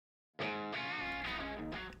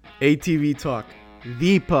ATV Talk,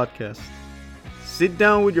 the podcast. Sit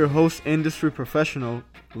down with your host, industry professional,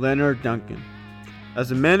 Leonard Duncan, as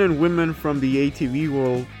the men and women from the ATV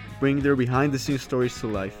world bring their behind-the-scenes stories to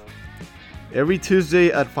life. Every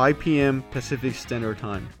Tuesday at 5 p.m. Pacific Standard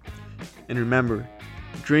Time. And remember,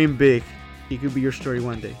 dream big. It could be your story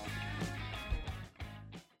one day.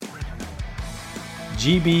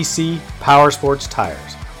 GBC Power Sports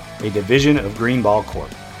Tires, a division of Greenball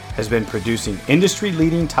Corp, has been producing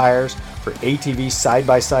industry-leading tires for ATV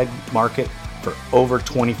side-by-side market for over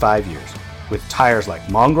 25 years, with tires like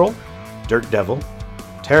Mongrel, Dirt Devil,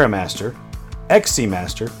 TerraMaster, XC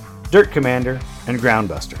Master, Dirt Commander, and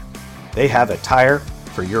Groundbuster. They have a tire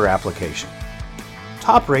for your application.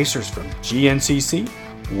 Top racers from GNCC,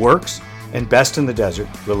 Works, and Best in the Desert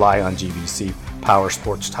rely on GBC Power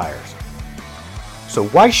Sports tires. So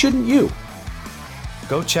why shouldn't you?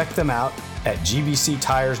 Go check them out at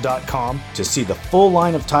gbctires.com to see the full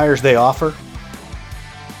line of tires they offer.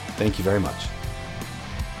 Thank you very much.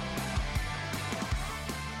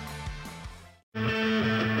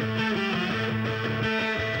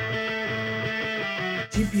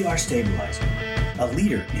 GPR Stabilizer, a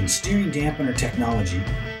leader in steering dampener technology,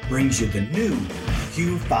 brings you the new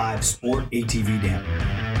Q5 Sport ATV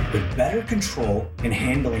dampener with better control and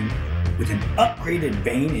handling with an upgraded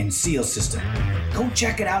vane and seal system. Go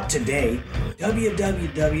check it out today,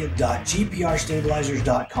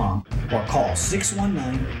 www.gprstabilizers.com, or call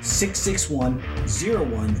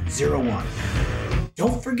 619-661-0101.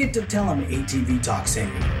 Don't forget to tell them ATV Talk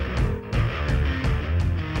sent you.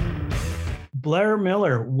 Blair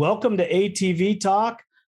Miller, welcome to ATV Talk.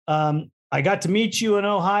 I got to meet you in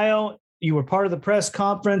Ohio. You were part of the press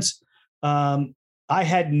conference. I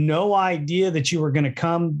had no idea that you were going to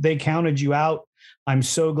come. They counted you out. I'm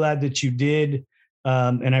so glad that you did.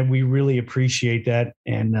 We really appreciate that.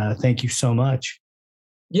 And thank you so much.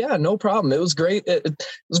 Yeah, no problem. It was great. It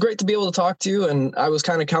was great to be able to talk to you. And I was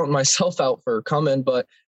kind of counting myself out for coming, but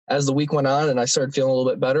as the week went on and I started feeling a little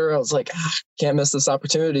bit better, I was like, can't miss this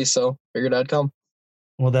opportunity. So figured I'd come.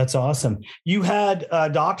 Well, that's awesome. You had a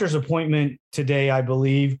doctor's appointment today, I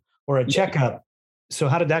believe, or a checkup. So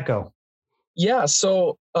how did that go? Yeah.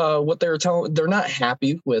 So what they were telling, they're not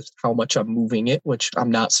happy with how much I'm moving it, which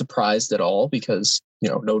I'm not surprised at all because,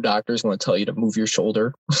 no doctor is going to tell you to move your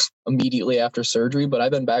shoulder immediately after surgery. But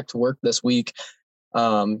I've been back to work this week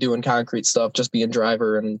doing concrete stuff, just being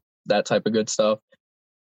driver and that type of good stuff.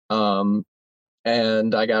 And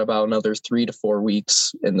I got about another 3 to 4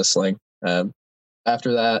 weeks in the sling.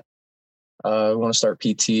 After that, I want to start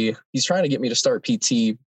PT. He's trying to get me to start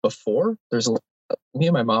PT before. Me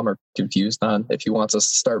and my mom are confused on if he wants us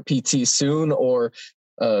to start PT soon or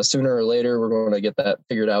sooner or later. We're going to get that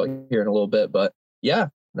figured out here in a little bit. But yeah,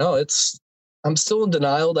 no, I'm still in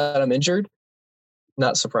denial that I'm injured.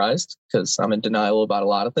 Not surprised because I'm in denial about a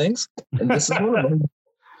lot of things. And this is one of them.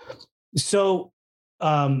 So,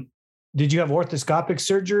 did you have orthoscopic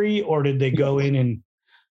surgery or did they go in and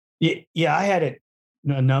I had it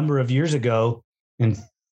a number of years ago and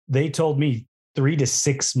they told me 3 to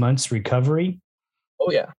 6 months recovery.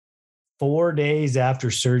 Oh yeah. 4 days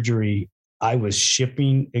after surgery, I was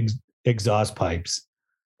shipping exhaust pipes.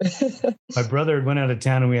 My brother had went out of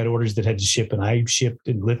town and we had orders that had to ship and I shipped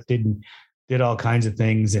and lifted and did all kinds of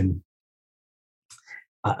things. And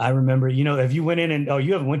I remember, if you went in and,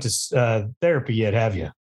 you haven't went to therapy yet, have you?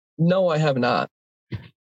 No, I have not.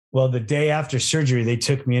 Well, the day after surgery, they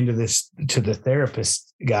took me to the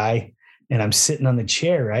therapist guy and I'm sitting on the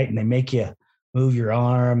chair, right? And they make you move your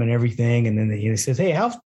arm and everything. And then he says, hey,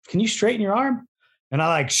 can you straighten your arm? And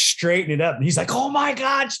I straighten it up. And he's like, oh my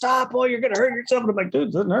God, stop. Oh, you're going to hurt yourself. And I'm like, dude,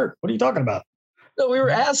 it doesn't hurt. What are you talking about? No, we were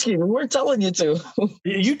asking. We weren't telling you to.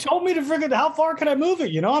 You told me to figure out how far can I move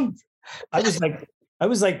it? I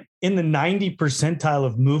was like in the 90 percentile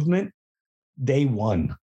of movement day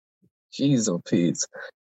one. Jeez, oh, Pete.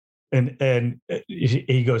 And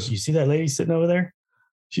he goes, you see that lady sitting over there?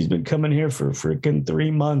 She's been coming here for freaking 3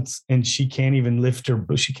 months and she can't even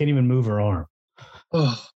she can't even move her arm.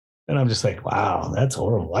 And I'm just like, wow, that's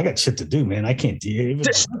horrible. I got shit to do, man. I can't do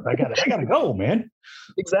it. I gotta go, man.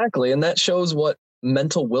 Exactly. And that shows what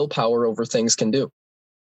mental willpower over things can do.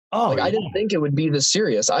 Oh, I didn't think it would be this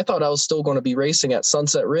serious. I thought I was still going to be racing at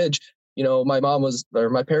Sunset Ridge. My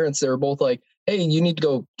parents, they were both like, hey, you need to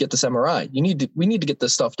go get this MRI. We need to get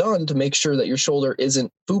this stuff done to make sure that your shoulder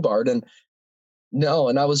isn't foobarred. And no.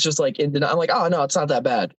 And I was just like, I'm like, oh no, it's not that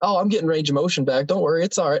bad. Oh, I'm getting range of motion back. Don't worry.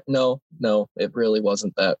 It's all right. No, it really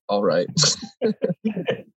wasn't that. All right.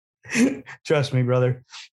 Trust me, brother.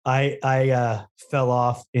 I fell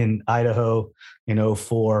off in Idaho in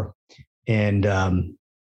 2004 and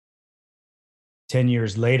 10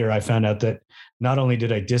 years later, I found out that not only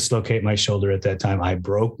did I dislocate my shoulder at that time, I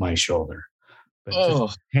broke my shoulder. But it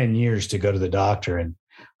took 10 years to go to the doctor, and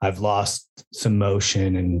I've lost some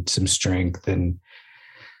motion and some strength. And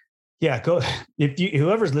yeah,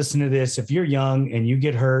 whoever's listening to this, if you're young and you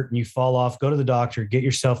get hurt and you fall off, go to the doctor, get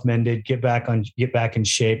yourself mended, get back in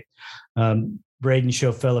shape. Braden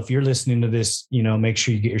Schofel, if you're listening to this, make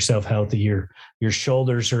sure you get yourself healthy. Your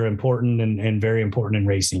shoulders are important and very important in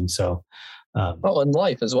racing. So, in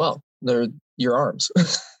life as well. They're your arms.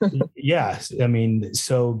 Yeah. I mean,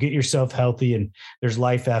 so get yourself healthy, and there's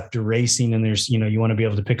life after racing, and there's, you want to be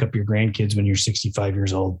able to pick up your grandkids when you're 65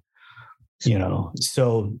 years old,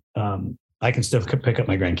 so, I can still pick up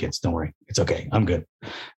my grandkids. Don't worry. It's okay. I'm good.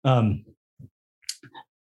 But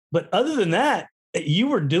other than that, you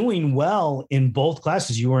were doing well in both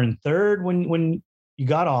classes. You were in third when you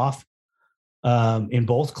got off, in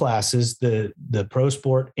both classes, the pro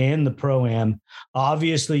sport and the pro-am.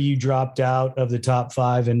 Obviously you dropped out of the top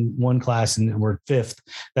 5 in one class and were 5th.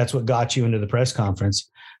 That's what got you into the press conference.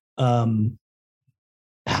 How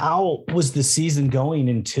was the season going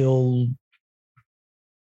until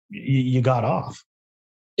you got off?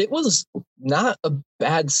 It was not a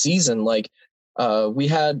bad season. Like, we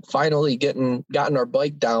had finally gotten our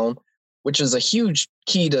bike down, which is a huge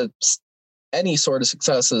key to any sort of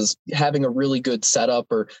success, is having a really good setup,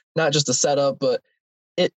 or not just a setup, but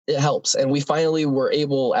it helps. And we finally were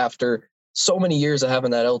able, after so many years of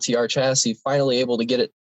having that LTR chassis, finally able to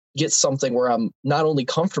get something where I'm not only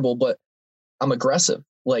comfortable, but I'm aggressive.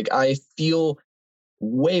 Like, I feel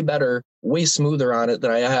way better, way smoother on it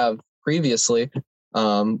than I have previously.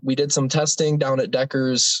 We did some testing down at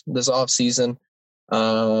Deckers this off season.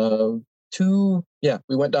 We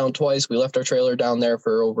went down twice. We left our trailer down there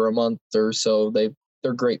for over a month or so.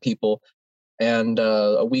 They're great people. And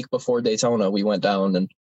a week before Daytona, we went down and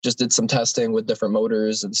just did some testing with different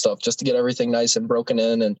motors and stuff, just to get everything nice and broken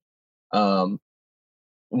in. And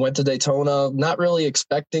went to Daytona, not really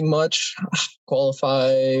expecting much.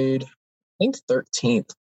 Qualified, I think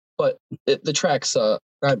 13th. But the track's,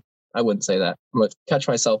 I wouldn't say that. I'm going to catch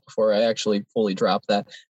myself before I actually fully drop that.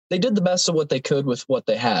 They did the best of what they could with what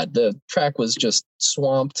they had. The track was just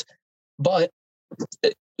swamped, but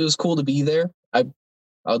it was cool to be there. I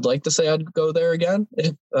would like to say I'd go there again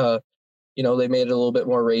if, they made it a little bit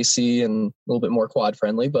more racy and a little bit more quad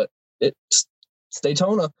friendly, but it's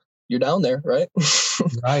Daytona. You're down there, right?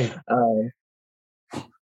 Right.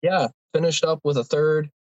 Finished up with a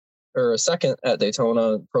second at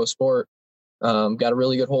Daytona Pro Sport. Got a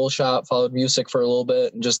really good hole shot, followed music for a little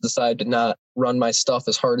bit, and just decided to not run my stuff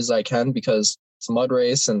as hard as I can, because it's a mud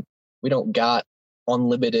race and we don't got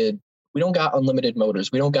unlimited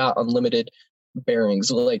motors. We don't got unlimited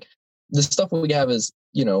bearings. Like, the stuff we have is,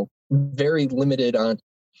 very limited on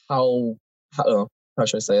how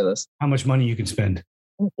should I say this? How much money you can spend.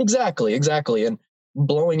 Exactly. And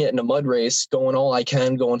blowing it in a mud race, going all I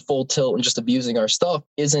can, going full tilt and just abusing our stuff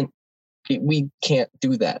we can't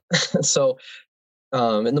do that. So,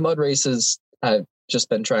 in the mud races, I've just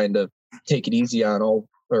been trying to take it easy on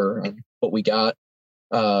what we got.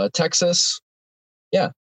 Texas.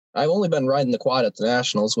 Yeah. I've only been riding the quad at the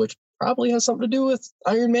Nationals, which probably has something to do with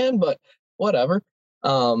Ironman, but whatever.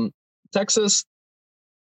 Texas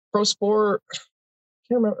Pro Sport.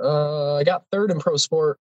 Can't remember. I got 3rd in Pro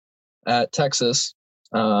Sport at Texas.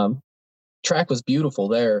 Track was beautiful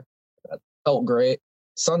there. Felt great.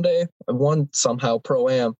 Sunday, I won somehow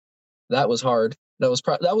Pro-Am. That was hard. That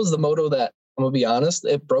was the moto that, I'm gonna be honest,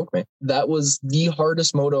 it broke me. That was the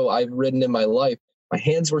hardest moto I've ridden in my life. My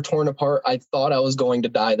hands were torn apart. I thought I was going to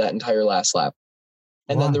die that entire last lap.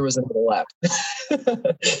 And then there was another lap.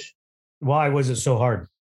 Why was it so hard?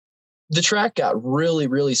 The track got really,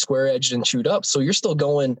 really square-edged and chewed up. So you're still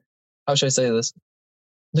going, how should I say this?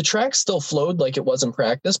 The track still flowed like it was in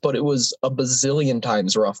practice, but it was a bazillion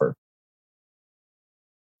times rougher.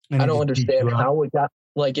 I don't understand how it got,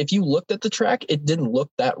 like, if you looked at the track, it didn't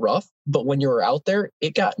look that rough, but when you were out there,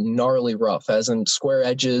 it got gnarly rough, as in square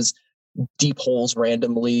edges, deep holes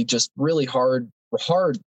randomly, just really hard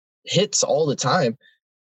hits all the time.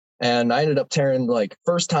 And I ended up tearing, like,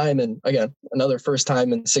 another first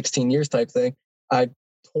time in 16 years type thing. I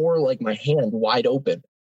tore, like, my hand wide open,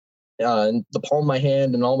 and the palm of my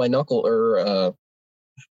hand and all my knuckle, or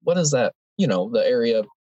what is that? The area.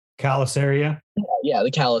 Callus area. Yeah,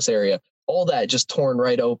 the callus area. All that just torn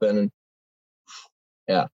right open. And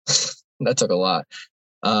yeah, that took a lot.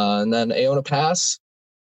 And then Aona Pass.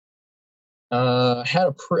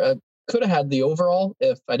 Could have had the overall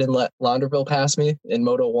if I didn't let Launderville pass me in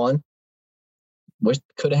Moto 1.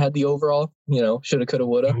 Could have had the overall. Shoulda, coulda,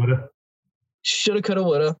 woulda. Shoulda, coulda,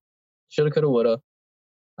 woulda.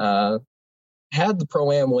 Had the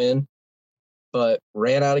Pro-Am win, but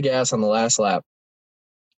ran out of gas on the last lap.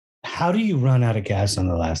 How do you run out of gas on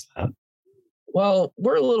the last lap? Well,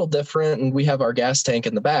 we're a little different, and we have our gas tank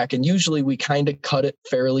in the back, and usually we kind of cut it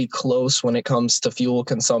fairly close when it comes to fuel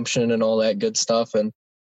consumption and all that good stuff. And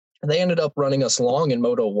they ended up running us long in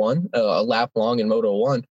Moto 1, a lap long in Moto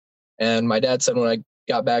 1. And my dad said when I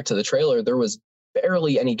got back to the trailer, there was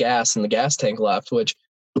barely any gas in the gas tank left, which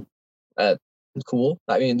cool.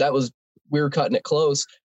 I mean, we were cutting it close,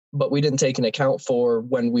 but we didn't take into account for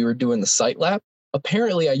when we were doing the sight lap.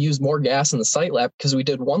 Apparently, I used more gas in the sight lap because we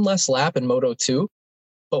did one less lap in Moto 2,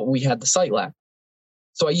 but we had the sight lap.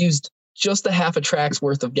 So I used just a half a track's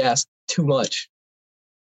worth of gas too much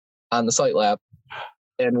on the sight lap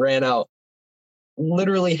and ran out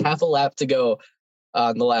literally half a lap to go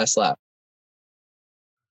on the last lap.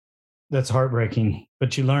 That's heartbreaking,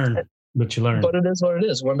 but you learn. But it is what it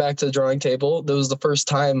is. Went back to the drawing table. That was the first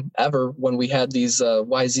time ever when we had these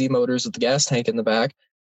YZ motors with the gas tank in the back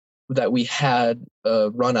that we had a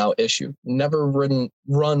run out issue. Never run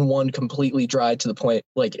one completely dry to the point,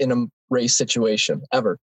 like in a race situation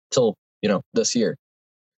ever till, this year.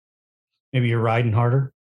 Maybe you're riding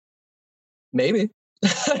harder. Maybe.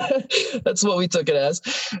 That's what we took it as,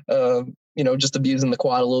 just abusing the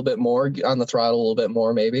quad a little bit more, on the throttle a little bit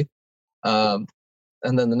more, maybe.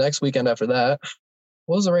 And then the next weekend after that,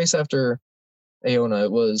 what was the race after Iona?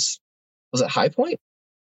 Was it High Point?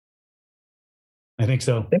 I think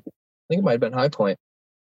so. I think it might have been High Point.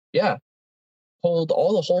 Yeah. Pulled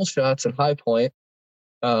all the hole shots in High Point.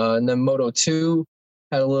 And then Moto 2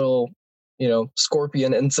 had a little,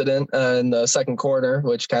 scorpion incident in the second corner,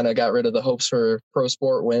 which kind of got rid of the hopes for Pro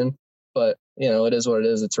Sport win. But, it is what it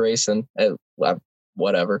is. It's racing.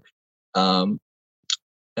 Whatever.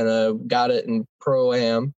 And I got it in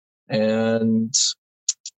Pro-Am. And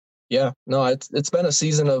yeah, no, it's been a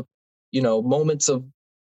season of, moments of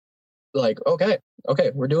like, okay,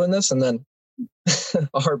 we're doing this. And then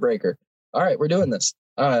a heartbreaker. All right, we're doing this.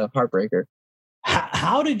 Heartbreaker.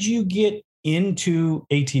 How did you get into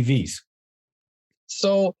ATVs?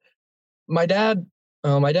 So my dad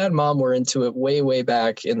and mom were into it way, way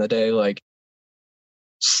back in the day, like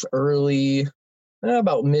early,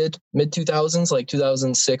 about mid 2000s, like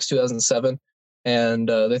 2006, 2007. And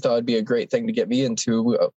they thought it'd be a great thing to get me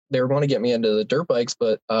into. They were going to get me into the dirt bikes,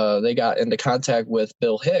 but they got into contact with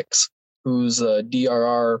Bill Hicks, who's a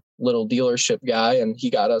DRR little dealership guy. And he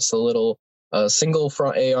got us a little single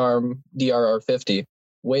front A-arm DRR 50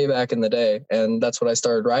 way back in the day. And that's what I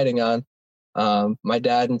started riding on. My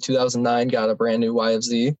dad in 2009 got a brand new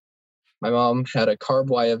YFZ. My mom had a carb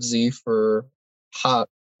YFZ for a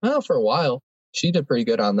while. She did pretty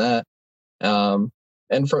good on that. And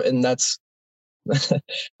that's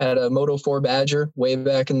had a Moto 4 Badger way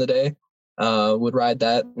back in the day. Would ride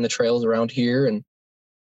that in the trails around here. And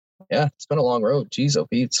yeah, it's been a long road. Jeez, oh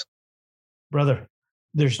Pete's. Brother,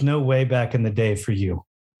 there's no way back in the day for you.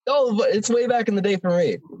 Oh, but it's way back in the day for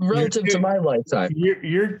me, relative to my lifetime.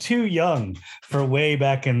 You're too young for way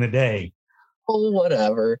back in the day. Oh,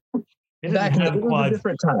 whatever. Back in it was a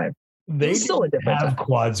different time. They didn't have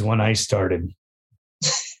quads when I started.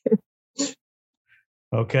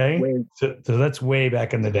 Okay, so that's way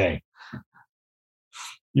back in the day.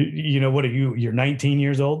 What are you? You're 19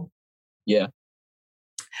 years old. Yeah.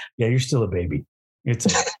 Yeah, you're still a baby. It's.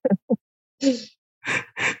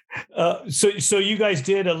 So you guys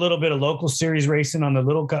did a little bit of local series racing on the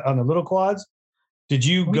little quads. Did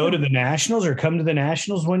you go to the nationals or come to the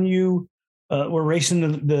nationals when you were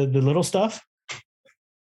racing the little stuff?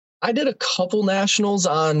 I did a couple nationals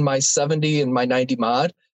on my 70 and my 90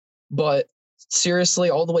 mod, but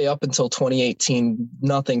seriously, all the way up until 2018,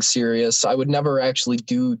 nothing serious. I would never actually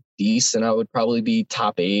do decent. I would probably be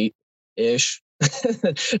top 8-ish,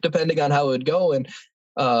 depending on how it would go. And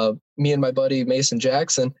me and my buddy Mason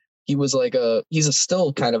Jackson, he's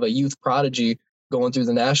still kind of a youth prodigy going through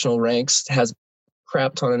the national ranks, has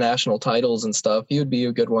crap ton of national titles and stuff. He would be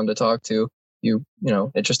a good one to talk to. You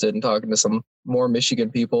interested in talking to some more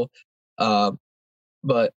Michigan people.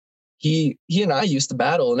 But he and I used to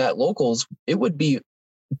battle, and at locals, it would be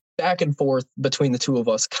back and forth between the two of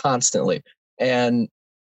us constantly. And,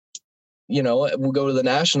 we'll go to the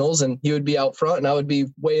nationals and he would be out front and I would be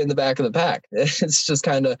way in the back of the pack. It's just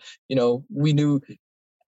kind of, we knew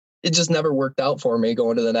it just never worked out for me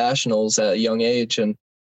going to the nationals at a young age. And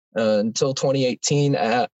until 2018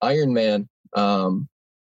 at Ironman,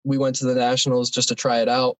 we went to the nationals just to try it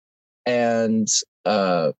out. And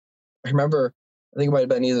I remember, I think it might have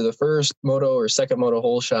been either the first moto or second moto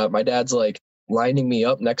hole shot. My dad's like lining me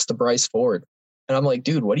up next to Bryce Ford. And I'm like,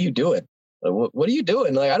 dude, what are you doing? what are you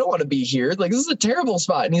doing? Like, I don't want to be here. Like, this is a terrible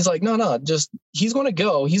spot. And he's like, no, he's going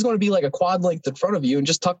to be like a quad length in front of you and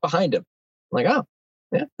just tuck behind him. I'm like, oh,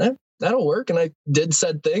 yeah, that'll work. And I did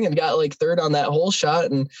said thing and got like third on that whole shot.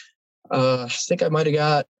 And I think I might've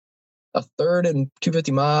got a third in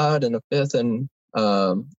 250 mod and a fifth in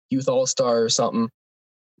youth all-star or something.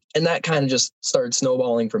 And that kind of just started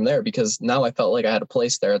snowballing from there, because now I felt like I had a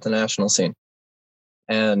place there at the national scene.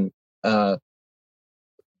 And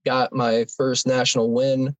got my first national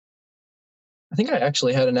win. I think I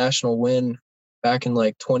actually had a national win back in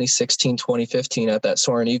like 2016, 2015 at that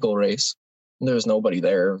Soaring Eagle race. And there was nobody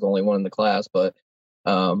there. There was only one in the class, but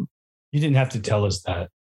you didn't have to tell us that.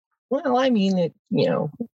 Well, I mean,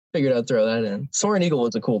 figured I'd throw that in. Soaring Eagle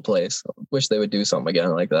was a cool place. Wish they would do something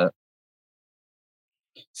again like that.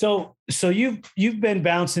 So you've been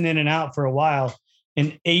bouncing in and out for a while,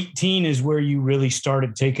 and 18 is where you really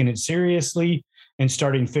started taking it seriously and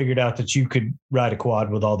figured out that you could ride a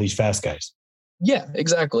quad with all these fast guys. Yeah,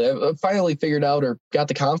 exactly. I finally figured out, or got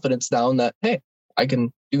the confidence down, that, hey, I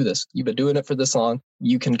can do this. You've been doing it for this long.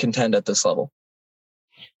 You can contend at this level.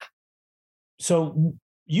 So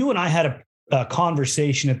you and I had a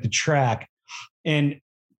conversation at the track, and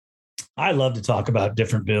I love to talk about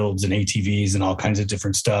different builds and ATVs and all kinds of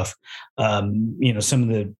different stuff. Some of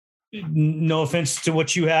the, no offense to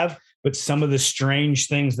what you have, but some of the strange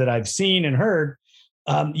things that I've seen and heard.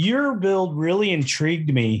 Your build really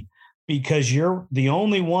intrigued me, because you're the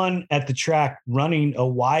only one at the track running a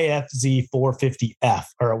YFZ 450F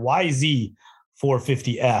or a YZ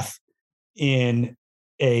 450F in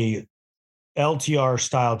a LTR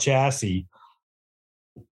style chassis,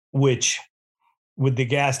 which with the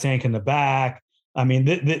gas tank in the back, I mean,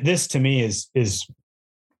 this to me is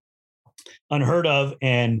unheard of.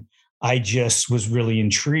 And I just was really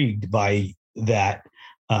intrigued by that.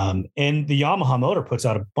 And the Yamaha motor puts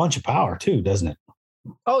out a bunch of power too, doesn't it?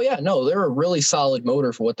 Oh yeah, no, they're a really solid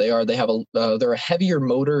motor for what they are. They have they're a heavier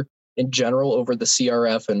motor in general over the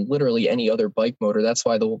CRF and literally any other bike motor. That's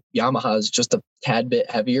why the Yamaha is just a tad bit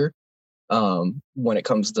heavier when it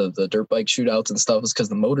comes to the dirt bike shootouts and stuff, is because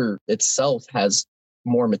the motor itself has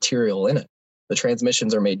more material in it. The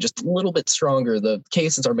transmissions are made just a little bit stronger. The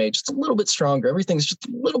cases are made just a little bit stronger. Everything's just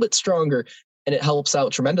a little bit stronger, and it helps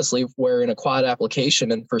out tremendously where in a quad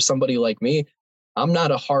application. And for somebody like me, I'm not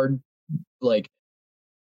a hard, like,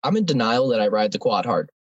 I'm in denial that I ride the quad hard.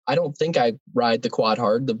 I don't think I ride the quad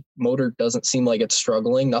hard. The motor doesn't seem like it's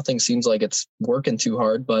struggling. Nothing seems like it's working too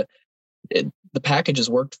hard, but the package has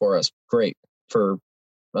worked for us great for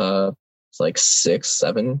it's like 6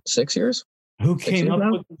 years. Who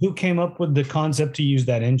came up with the concept to use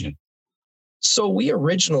that engine? So we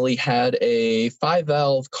originally had a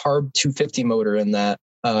 5-valve carb 250 motor in that.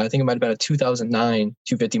 I think it might have been a 2009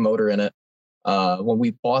 250 motor in it. When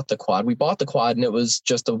we bought the quad, and it was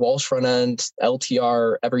just a Walsh front end,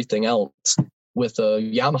 LTR, everything else with a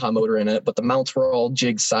Yamaha motor in it, but the mounts were all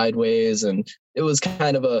jigged sideways, and it was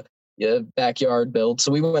kind of a backyard build.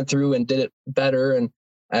 So we went through and did it better. And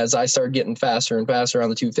as I started getting faster and faster on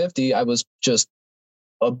the 250, I was just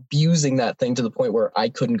abusing that thing to the point where I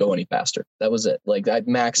couldn't go any faster. That was it. Like, I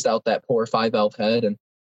maxed out that poor 5-valve head. And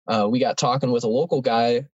we got talking with a local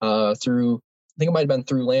guy through, I think it might have been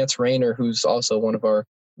through Lance Rayner, who's also one of our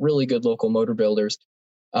really good local motor builders.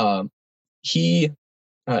 Eddie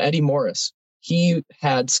Morris, he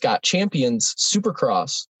had Scott Champion's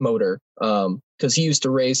Supercross motor because he used to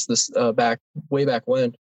race this way back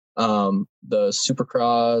when, the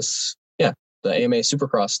Supercross, the AMA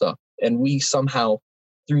Supercross stuff. And we somehow,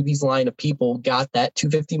 through these line of people, got that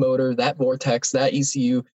 250 motor, that Vortex, that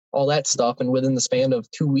ECU, all that stuff. And within the span of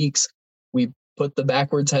 2 weeks, we put the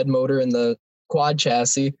backwards head motor in the quad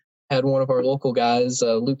chassis. Had one of our local guys,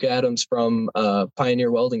 Luke Adams from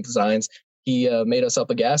Pioneer Welding Designs. He made us up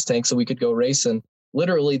a gas tank so we could go racing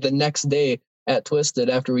literally the next day at Twisted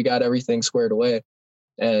after we got everything squared away.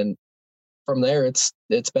 And from there, it's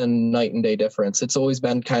been night and day difference. It's always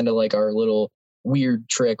been kind of like our little weird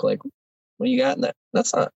trick. Like, what do you got in that?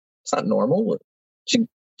 It's not normal. What you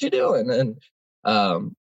doing?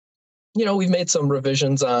 And we've made some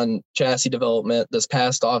revisions on chassis development this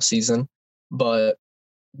past off season, but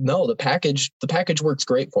no, the package works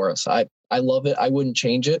great for us. I love it. I wouldn't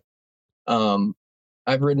change it.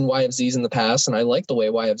 I've ridden YFZs in the past, and I like the way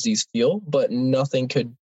YFZs feel, but nothing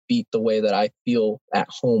could beat the way that I feel at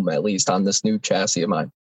home, at least on this new chassis of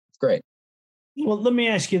mine. It's great. Well, let me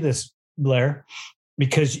ask you this, Blair,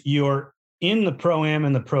 because you're in the Pro-Am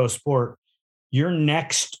and the Pro Sport, your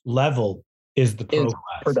next level is the Pro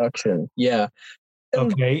class. Production. Yeah.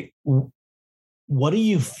 Okay. What do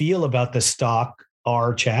you feel about the stock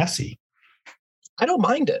R chassis? I don't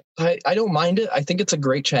mind it. I don't mind it. I think it's a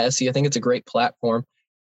great chassis. I think it's a great platform.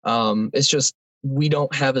 It's just we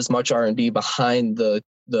don't have as much R&D behind the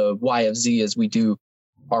YFZ as we do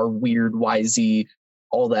our weird YZ,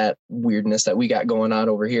 all that weirdness that we got going on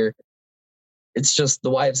over here. It's just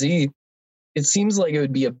the YFZ. It seems like it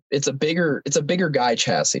would be it's a bigger guy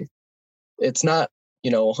chassis. It's not,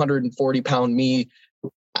 140 pound me.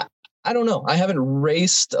 I don't know. I haven't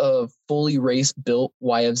raced a fully race built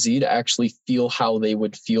YFZ to actually feel how they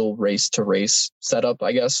would feel race to race setup,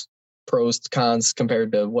 I guess. Pros, cons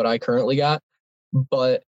compared to what I currently got.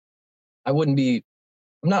 But I'm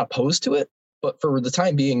not opposed to it. But for the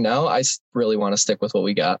time being now, I really want to stick with what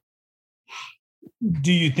we got.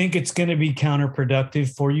 Do you think it's going to be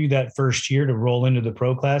counterproductive for you that first year to roll into the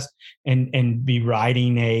pro class and be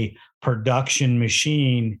riding a production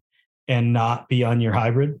machine and not be on your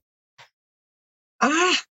hybrid?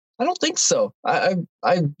 I don't think so. I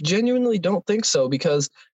genuinely don't think so,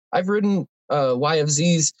 because I've ridden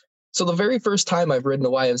YFZs. So the very first time I've ridden a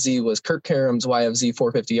YFZ was Kirk Karam's YFZ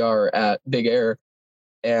 450R at Big Air.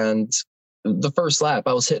 And the first lap,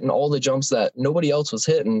 I was hitting all the jumps that nobody else was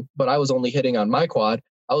hitting, but I was only hitting on my quad.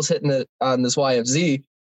 I was hitting it on this YFZ,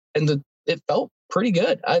 and it felt pretty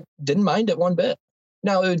good. I didn't mind it one bit.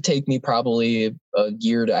 Now, it would take me probably a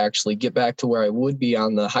year to actually get back to where I would be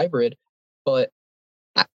on the hybrid, but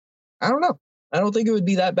I don't know. I don't think it would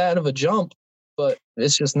be that bad of a jump, but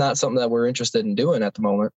it's just not something that we're interested in doing at the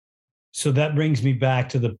moment. So that brings me back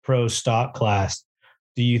to the pro stock class.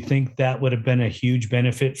 Do you think that would have been a huge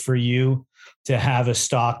benefit for you to have a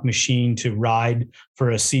stock machine to ride for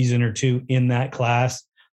a season or two in that class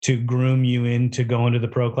to groom you into going to the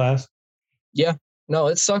pro class? Yeah, no,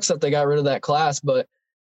 it sucks that they got rid of that class, but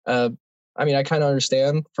I kind of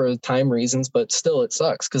understand for time reasons, but still it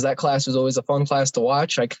sucks because that class was always a fun class to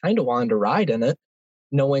watch. I kind of wanted to ride in it,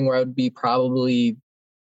 knowing where I would be probably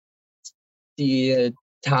the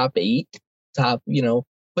top 8,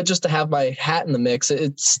 but just to have my hat in the mix,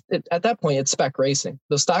 at that point, it's spec racing.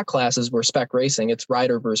 The stock classes were spec racing. It's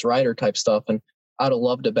rider versus rider type stuff, and I'd have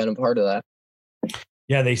loved to have been a part of that.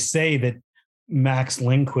 Yeah, they say that Max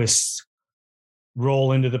Lindquist's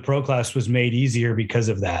roll into the pro class was made easier because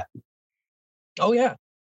of that. Oh, yeah.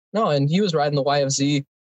 No, and he was riding the YFZ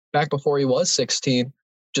back before he was 16,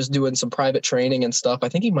 just doing some private training and stuff. I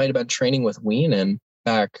think he might have been training with Wienen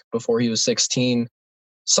back before he was 16,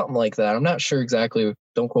 something like that. I'm not sure exactly.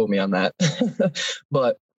 Don't quote me on that.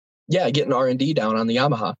 But yeah, getting R&D down on the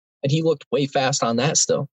Yamaha. And he looked way fast on that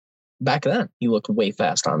still. Back then, he looked way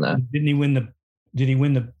fast on that. Did he win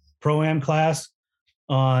the Pro-Am class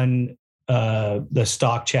on the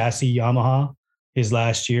stock chassis Yamaha his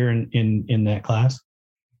last year in that class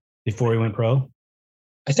before he went pro?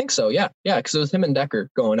 I think so. Yeah. Yeah. Because it was him and Decker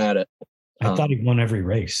going at it. I thought he won every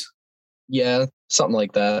race. Yeah. Something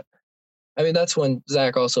like that. I mean, that's when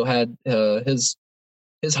Zach also had his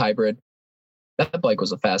hybrid. That bike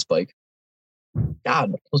was a fast bike.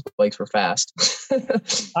 God, those bikes were fast.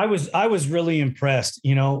 I was really impressed.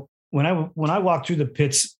 When I walked through the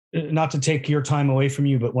pits, not to take your time away from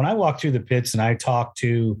you, but when I walked through the pits and I talked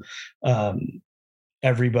to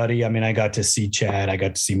everybody, I got to see Chad, I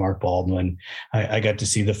got to see Mark Baldwin, I got to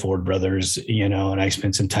see the Ford brothers, and I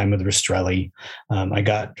spent some time with Rastrelli.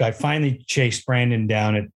 I finally chased Brandon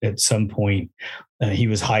down at some point. He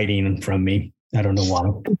was hiding from me. I don't know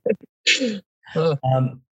why.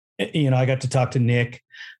 I got to talk to Nick,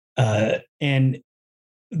 and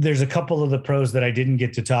there's a couple of the pros that I didn't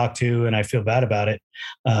get to talk to, and I feel bad about it.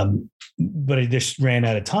 But I just ran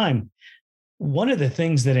out of time. One of the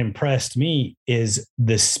things that impressed me is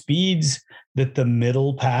the speeds that the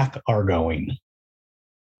middle pack are going.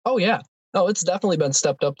 Oh, yeah. No, it's definitely been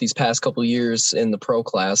stepped up these past couple of years in the pro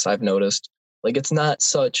class, I've noticed. Like, it's not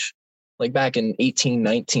such, like back in 18,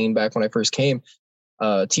 19, back when I first came,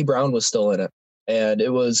 T. Brown was still in it. And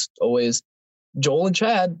it was always Joel and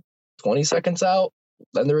Chad, 20 seconds out.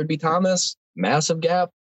 Then there would be Thomas, massive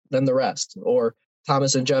gap, then the rest. Or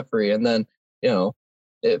Thomas and Jeffrey. And then,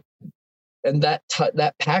 and that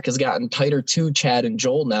pack has gotten tighter to Chad and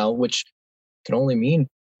Joel now, which can only mean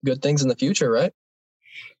good things in the future, right?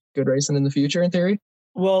 Good racing in the future, in theory.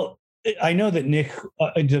 Well, I know that Nick,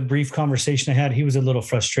 the brief conversation I had, he was a little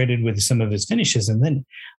frustrated with some of his finishes. And then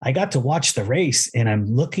I got to watch the race, and I'm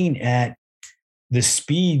looking at the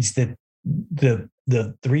speeds that the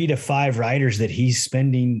 3 to 5 riders that he's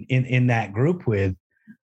spending in that group with,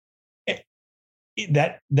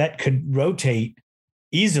 that could rotate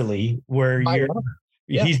easily where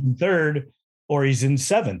he's in 3rd or he's in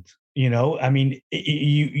 7th. You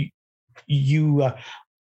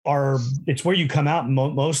are, it's where you come out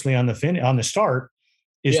mostly on the start,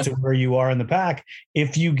 to where you are in the pack.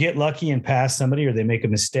 If you get lucky and pass somebody, or they make a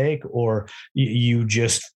mistake, or you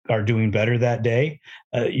just are doing better that day,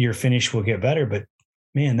 your finish will get better. But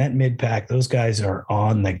man, that mid pack, those guys are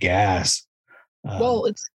on the gas. Well,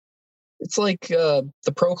 it's like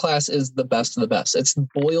the pro class is the best of the best. It's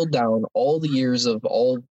boiled down. All the years of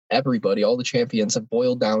everybody, all the champions have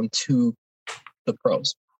boiled down to the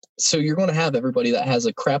pros. So you're going to have everybody that has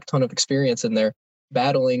a crap ton of experience in there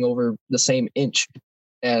battling over the same inch.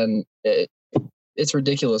 And it's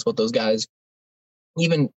ridiculous what those guys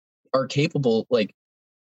even are capable. Like,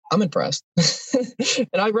 I'm impressed.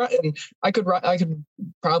 And I could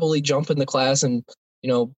probably jump in the class and,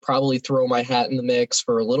 probably throw my hat in the mix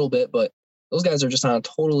for a little bit, but those guys are just on a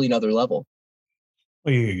totally another level.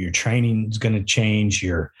 Well, your training is going to change.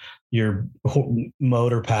 Your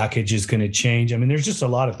motor package is going to change. I mean, there's just a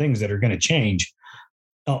lot of things that are going to change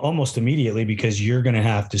almost immediately, because you're going to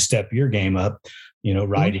have to step your game up,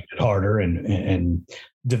 riding it harder and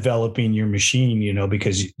developing your machine,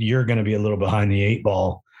 because you're going to be a little behind the 8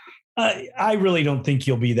 ball. I really don't think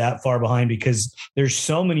you'll be that far behind, because there's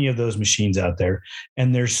so many of those machines out there,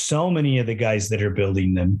 and there's so many of the guys that are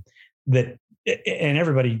building them and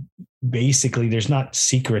everybody, basically, there's not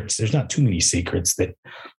too many secrets that,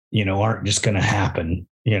 aren't just going to happen.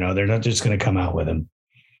 They're not just going to come out with them.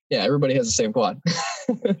 Yeah, everybody has the same quad.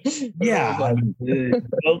 Yeah.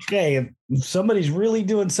 Okay. If somebody's really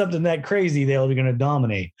doing something that crazy, they're going to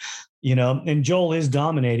dominate, and Joel is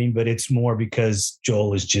dominating, but it's more because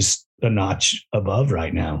Joel is just a notch above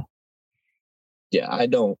right now. Yeah,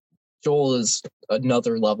 Joel is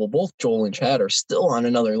another level. Both Joel and Chad are still on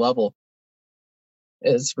another level.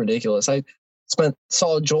 It's ridiculous. I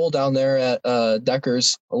saw Joel down there at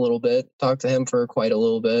Decker's a little bit, talked to him for quite a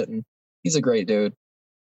little bit, and he's a great dude.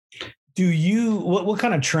 What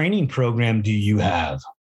kind of training program do you have?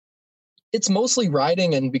 It's mostly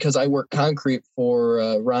riding, and because I work concrete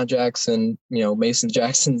for Ron Jackson, Mason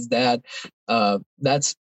Jackson's dad,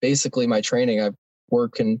 that's basically my training. I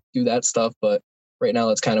work and do that stuff, but right now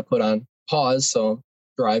it's kind of put on pause, so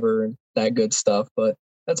driver and that good stuff. But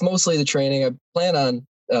that's mostly the training. I plan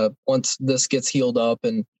on once this gets healed up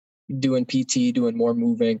and doing PT, doing more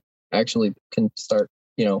moving, actually can start,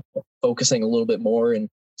 focusing a little bit more and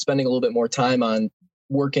spending a little bit more time on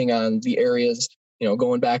working on the areas,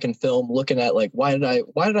 going back in film, looking at like, why did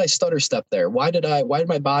I stutter step there? Why did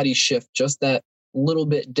my body shift just that little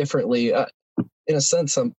bit differently? In a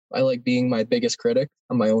sense, I like being my biggest critic.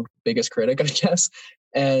 I'm my own biggest critic, I guess.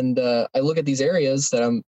 And I look at these areas that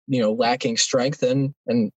I'm, lacking strength in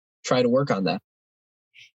and try to work on that.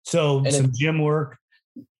 So some gym work,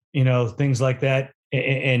 things like that,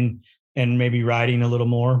 and maybe riding a little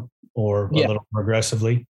more or a little more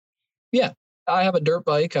aggressively. Yeah. I have a dirt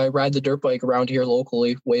bike. I ride the dirt bike around here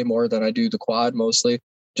locally way more than I do the quad, mostly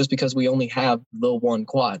just because we only have the one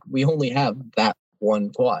quad. We only have that one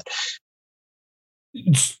quad.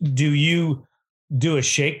 Do you do a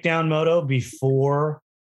shakedown moto before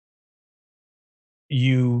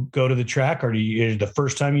you go to the track, or the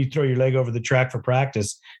first time you throw your leg over the track for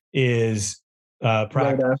practice is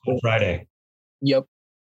practice on Friday? Yep.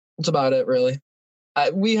 That's about it, really.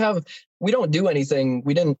 We don't do anything.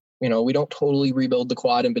 We don't totally rebuild the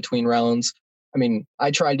quad in between rounds. I mean,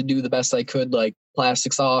 I tried to do the best I could, like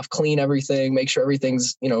plastics off, clean everything, make sure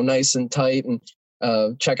everything's, nice and tight, and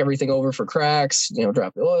check everything over for cracks,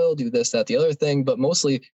 drop the oil, do this, that, the other thing. But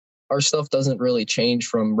mostly our stuff doesn't really change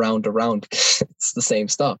from round to round. It's the same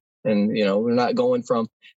stuff. And, we're not going from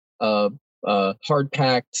hard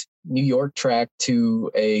packed New York track to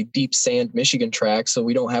a deep sand Michigan track. So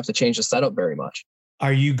we don't have to change the setup very much.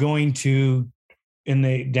 Are you going to, in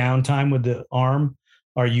the downtime with the arm,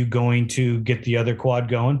 are you going to get the other quad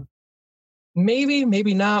going? Maybe,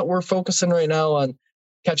 maybe not. We're focusing right now on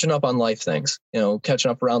catching up on life things,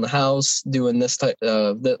 catching up around the house, doing this type,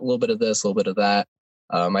 a little bit of this, a little bit of that.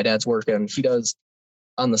 My dad's working. He does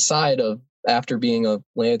on the side of, after being a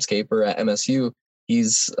landscaper at MSU,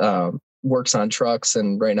 he's works on trucks.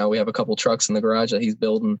 And right now we have a couple trucks in the garage that he's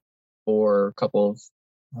building for a couple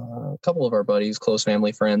of our buddies, close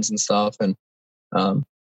family friends and stuff. And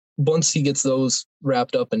once he gets those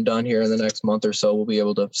wrapped up and done here in the next month or so, we'll be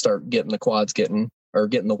able to start getting the quads, getting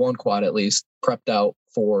the one quad at least prepped out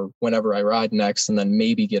for whenever I ride next, and then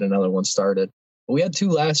maybe get another one started. But we had 2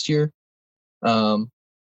 last year. And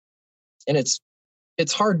it's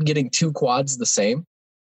hard getting 2 quads the same.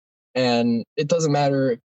 And it doesn't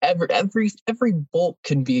matter. Every bolt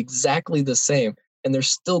can be exactly the same, and they're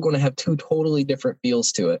still going to have 2 totally different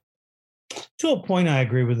feels to it. To a point, I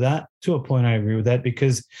agree with that.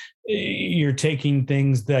 Because you're taking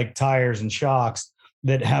things like tires and shocks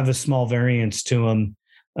that have a small variance to them,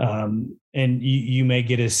 And you may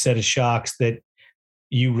get a set of shocks that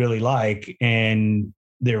you really like, and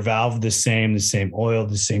they're valved the same oil,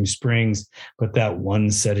 the same springs, but that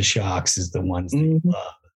one set of shocks is the ones that you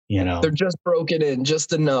love. They're just broken in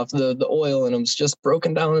just enough. The oil in them's just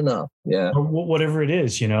broken down enough. Yeah. Or whatever it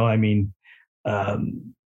is, I mean,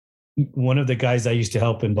 one of the guys I used to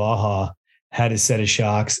help in Baja had a set of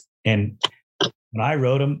shocks, and when I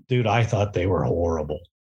rode them, dude, I thought they were horrible.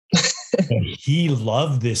 And he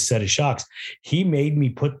loved this set of shocks. He made me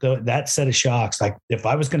put that set of shocks. Like if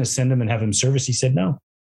I was going to send him and have him service, he said, no,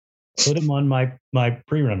 put him on my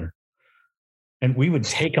pre-runner. And we would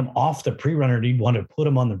take him off the pre-runner. And he'd want to put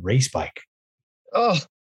him on the race bike. Oh,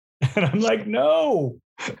 and I'm like, no,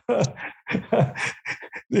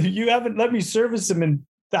 you haven't let me service him in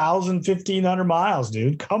 1,500 miles,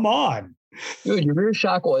 dude. Come on. Dude, your rear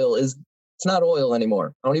shock oil it's not oil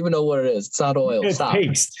anymore. I don't even know what it is. It's not oil. It's Stop.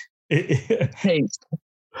 paste. Paste.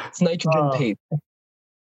 It's nitrogen paste.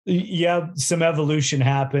 Yeah, some evolution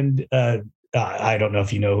happened. I don't know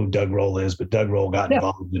if you know who Doug Roll is, but Doug Roll got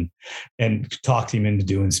involved and talked him into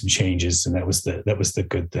doing some changes, and that was the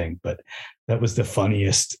good thing. But that was the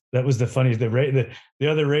funniest. The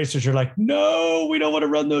other racers are like, no, we don't want to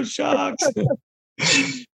run those shocks.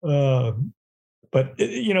 But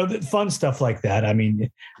the fun stuff like that. I mean,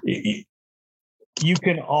 you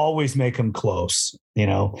can always make them close,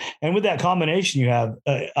 and with that combination you have,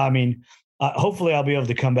 hopefully I'll be able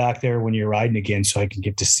to come back there when you're riding again so I can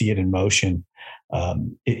get to see it in motion.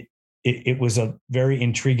 It was a very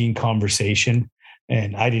intriguing conversation,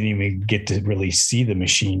 and I didn't even get to really see the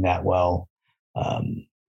machine that well.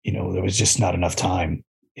 There was just not enough time,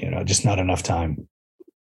 Yeah,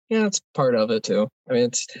 it's part of it too. I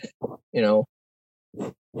mean, it's,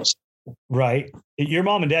 Right. Your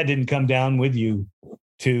mom and dad didn't come down with you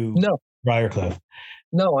to Briarcliff.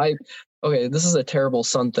 No, okay, this is a terrible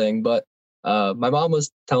son thing, but my mom was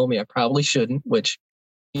telling me I probably shouldn't, which,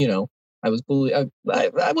 I was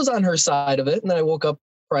on her side of it. And then I woke up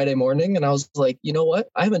Friday morning and I was like, you know what?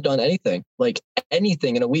 I haven't done anything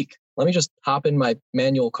in a week. Let me just hop in my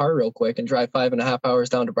manual car real quick and drive 5.5 hours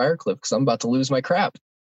down to Briarcliff because I'm about to lose my crap.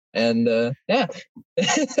 And yeah.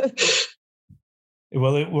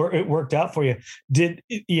 Well, it worked out for you.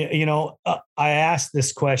 I asked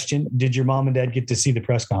this question. Did your mom and dad get to see the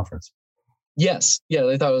press conference? Yes. Yeah,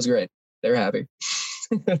 they thought it was great. They're happy.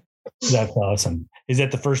 That's awesome. Is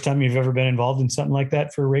that the first time you've ever been involved in something like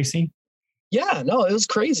that for racing? Yeah, no, it was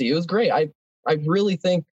crazy. It was great. I really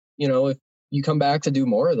think, if you come back to do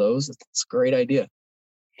more of those, it's a great idea.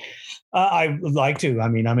 I would like to. I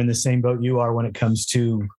mean, I'm in the same boat you are when it comes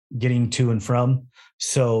to getting to and from.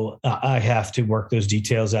 So I have to work those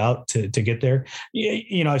details out to get there.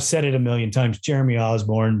 I've said it a million times. Jeremy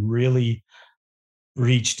Osborne really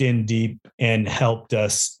reached in deep and helped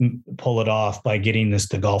us pull it off by getting this,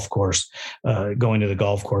 the golf course, going to the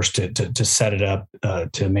golf course to set it up,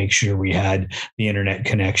 to make sure we had the internet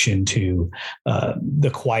connection to the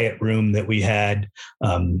quiet room that we had.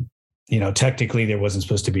 Technically there wasn't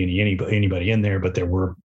supposed to be anybody in there, but there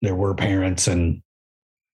were parents and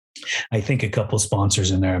I think a couple of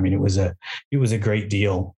sponsors in there. I mean, it was a great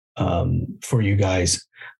deal for you guys.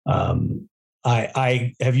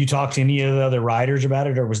 I have you talked to any of the other riders about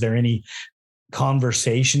it, or was there any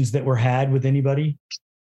conversations that were had with anybody?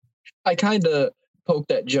 I kind of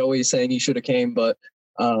poked at Joey saying he should have came, but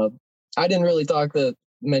I didn't really talk to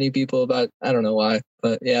many people about it. I don't know why,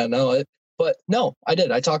 but yeah, no, I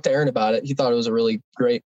did. I talked to Aaron about it. He thought it was a really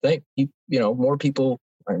great thing.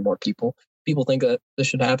 People think that this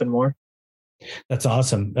should happen more. That's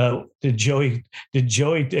awesome. Did Joey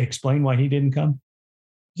explain why he didn't come?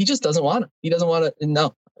 He just doesn't want it. He doesn't want to.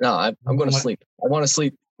 No, I'm going to sleep. I want to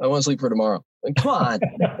sleep. I want to sleep for tomorrow. Like, come on.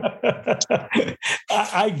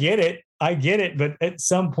 I get it. But at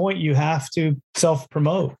some point you have to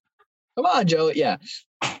self-promote. Come on, Joey. Yeah.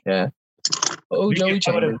 Oh, Joey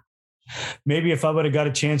Chambers. Maybe if I would have got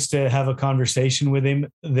a chance to have a conversation with him,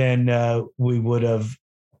 then we would have.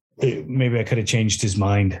 Maybe I could have changed his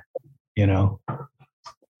mind. I don't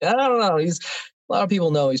know. A lot of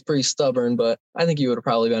people know he's pretty stubborn, but I think you would have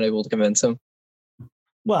probably been able to convince him.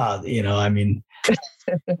 Well, I mean,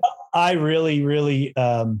 I really, really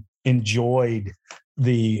enjoyed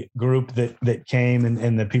the group that came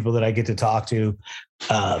and the people that I get to talk to.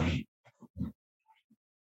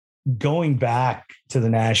 Going back to the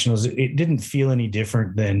Nationals, it didn't feel any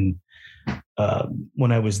different than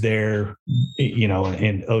when I was there,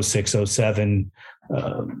 in 06, 07,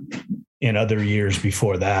 in other years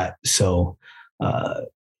before that. So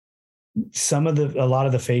a lot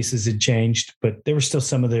of the faces had changed, but there were still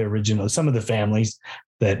some of the families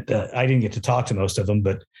that I didn't get to talk to most of them,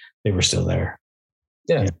 but they were still there.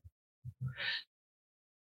 Yeah.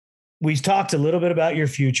 We've talked a little bit about your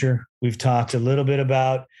future. We've talked a little bit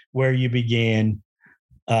about where you began.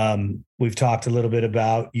 We've talked a little bit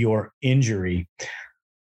about your injury.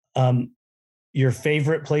 Your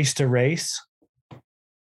favorite place to race?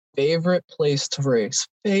 Favorite place to race.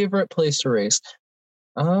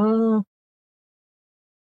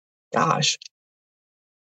 Gosh.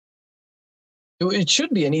 It should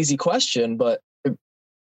be an easy question, but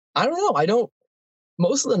I don't know.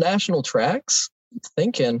 Most of the national tracks,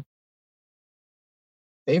 thinking,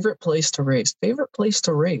 favorite place to race.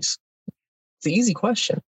 It's an easy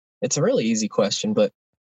question. It's a really easy question, but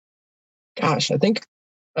gosh,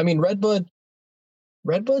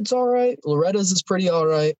 Redbud's all right. Loretta's is pretty all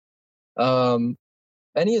right.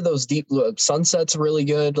 Any of those deep Sunset's really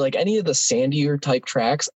good. Like any of the sandier type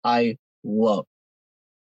tracks, I love.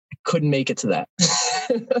 I couldn't make it to that.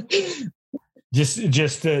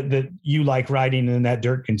 just that you like riding in that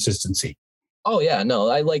dirt consistency. Oh yeah, no,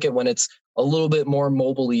 I like it when it's a little bit more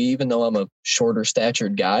mobile-y, even though I'm a shorter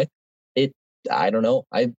statured guy. I don't know.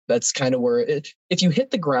 That's kind of where if you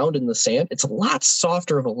hit the ground in the sand, it's a lot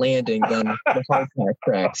softer of a landing than the hardpack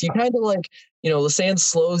tracks. You kind of like, the sand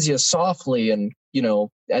slows you softly, and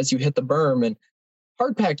as you hit the berm, and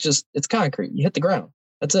hardpack it's concrete. You hit the ground.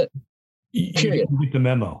 That's it. You didn't get the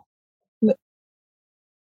memo. Say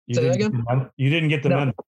that again? You didn't get the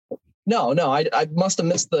memo. No. I must have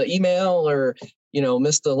missed the email or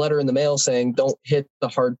missed the letter in the mail saying don't hit the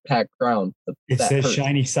hard packed ground. It says hurts.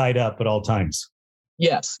 Shiny side up at all times.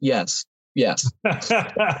 Yes.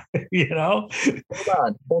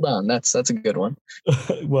 Hold on. That's a good one.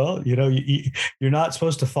 Well, you're not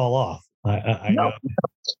supposed to fall off. I know.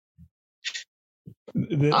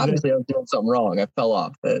 Obviously, I was doing something wrong. I fell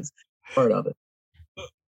off. That's part of it.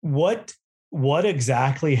 What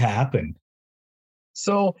exactly happened?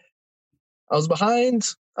 So I was behind.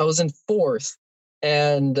 I was in fourth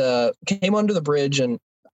and came under the bridge, and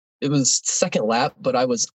it was second lap, but I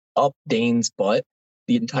was up Dane's butt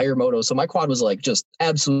the entire moto. So my quad was like just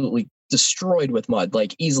absolutely destroyed with mud,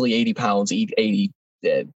 like easily 80 pounds, 80,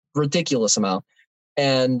 ridiculous amount.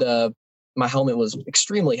 And my helmet was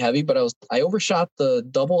extremely heavy, but I overshot the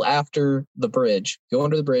double after the bridge. Go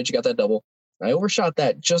under the bridge, you got that double. I overshot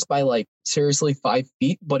that just by like seriously 5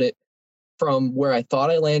 feet, but it from where I thought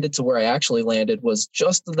I landed to where I actually landed was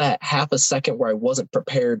just that half a second where I wasn't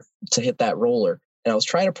prepared to hit that roller. And I was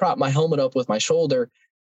trying to prop my helmet up with my shoulder.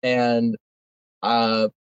 And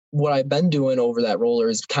what I've been doing over that roller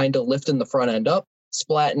is kind of lifting the front end up,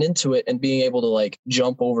 splatting into it, and being able to like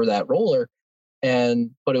jump over that roller.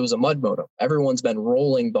 But it was a mud moto. Everyone's been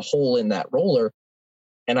rolling the hole in that roller.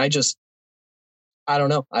 And I don't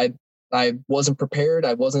know. I wasn't prepared.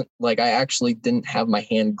 I actually didn't have my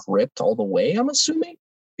hand gripped all the way, I'm assuming,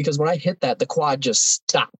 because when I hit that, the quad just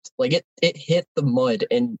stopped. Like it hit the mud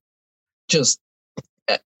and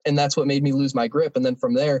that's what made me lose my grip. And then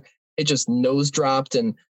from there, it just nose dropped.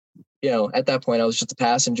 And, at that point I was just a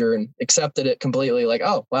passenger and accepted it completely. Like,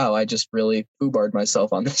 oh, wow, I just really foobarred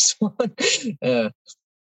myself on this one.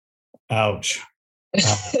 Ouch.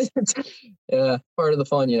 Yeah. Part of the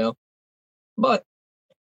fun, but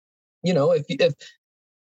if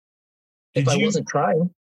I wasn't trying.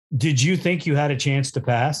 Did you think you had a chance to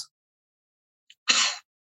pass?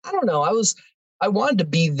 I don't know. I wanted to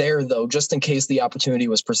be there though, just in case the opportunity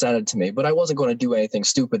was presented to me, but I wasn't going to do anything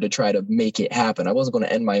stupid to try to make it happen. I wasn't going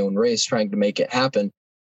to end my own race trying to make it happen.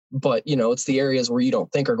 But, it's the areas where you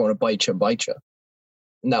don't think are going to bite you.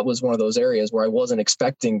 And that was one of those areas where I wasn't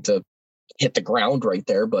expecting to hit the ground right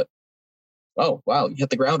there, but oh, wow, you hit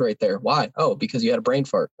the ground right there. Why? Oh, because you had a brain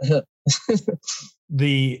fart.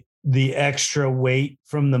 The extra weight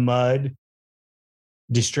from the mud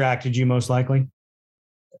distracted you most likely?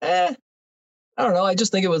 I don't know. I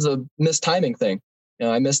just think it was a mistiming thing.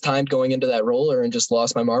 I mistimed going into that roller and just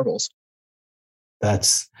lost my marbles.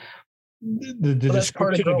 That's the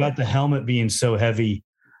description about the helmet being so heavy.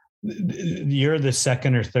 You're the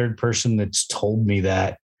second or third person that's told me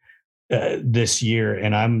that this year.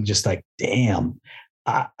 And I'm just like, damn,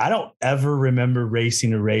 I don't ever remember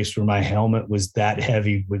racing a race where my helmet was that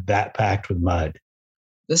heavy with that packed with mud.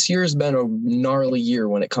 This year's been a gnarly year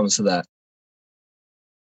when it comes to that.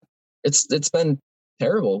 It's been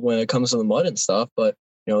terrible when it comes to the mud and stuff, but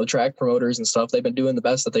the track promoters and stuff, they've been doing the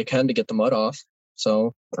best that they can to get the mud off.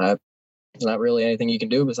 So there's not really anything you can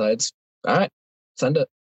do besides, all right, send it.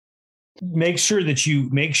 Make sure that you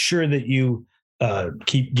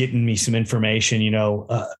keep getting me some information.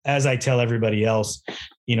 As I tell everybody else,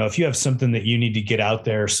 if you have something that you need to get out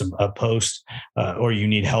there, a post, or you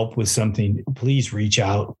need help with something, please reach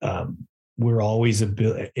out. We're always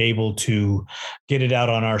able to get it out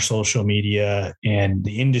on our social media, and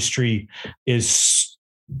the industry is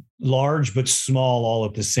large but small all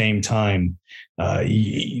at the same time.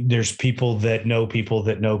 There's people that know people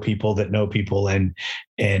that know people that know people, and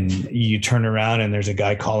you turn around and there's a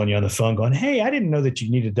guy calling you on the phone going, "Hey, I didn't know that you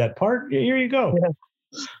needed that part. Here you go."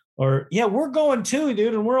 Yeah. Or, "Yeah, we're going too,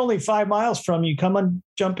 dude, and we're only 5 miles from you. Come on,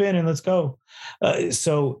 jump in and let's go."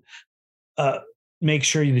 So make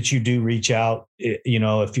sure that you do reach out.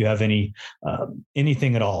 If you have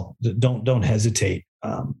anything at all, don't hesitate.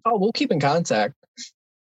 We'll keep in contact.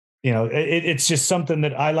 It's just something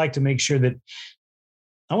that I like to make sure that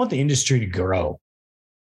I want the industry to grow.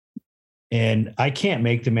 And I can't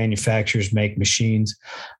make the manufacturers make machines,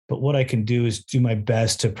 but what I can do is do my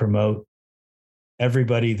best to promote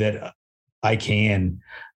everybody that I can,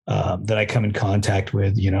 that I come in contact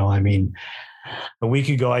with. A week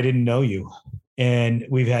ago, I didn't know you, and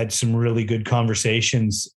we've had some really good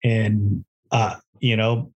conversations. And, I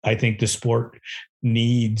think the sport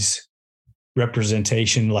needs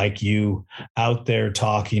representation like you out there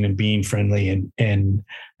talking and being friendly and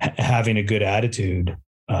having a good attitude.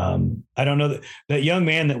 I don't know that young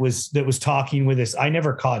man that was talking with us. I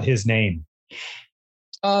never caught his name.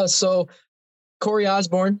 So Corey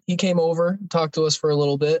Osborne, he came over, talked to us for a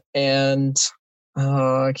little bit, and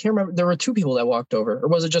I can't remember. There were 2 people that walked over, or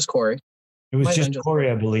was it just Corey? It was just Corey,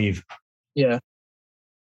 I believe. Yeah.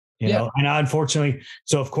 And unfortunately,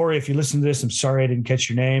 so if Corey, if you listen to this, I'm sorry I didn't catch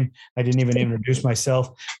your name. I didn't even introduce myself.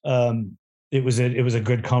 It was a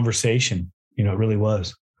good conversation. It really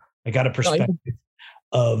was. I got a perspective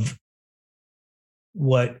of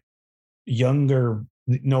what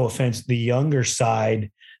no offense, the younger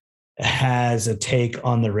side has a take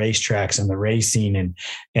on the racetracks and the racing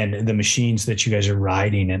and the machines that you guys are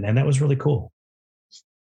riding. And that was really cool.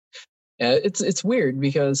 Yeah, it's weird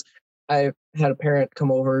because I had a parent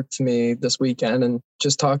come over to me this weekend and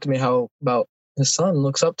just talk to me about his son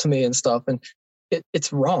looks up to me and stuff. And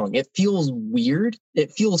it's wrong. It feels weird.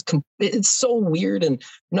 It's so weird. And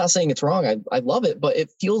I'm not saying it's wrong. I love it, but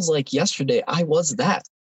it feels like yesterday I was that.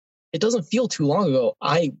 It doesn't feel too long ago.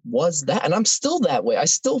 I was that. And I'm still that way. I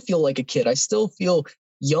still feel like a kid. I still feel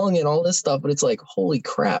young and all this stuff, but it's like, holy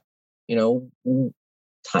crap,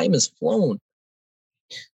 time has flown.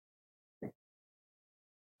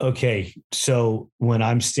 Okay, so when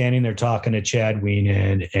I'm standing there talking to Chad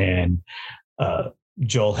Wienen and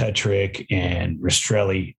Joel Hetrick and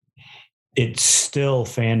Rastrelli, it's still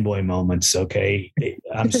fanboy moments. Okay,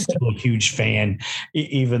 I'm still a huge fan,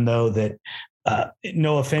 even though that.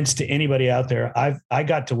 No offense to anybody out there, I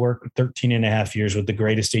got to work 13 and a half years with the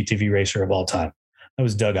greatest ATV racer of all time. That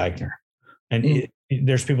was Doug Eichner, and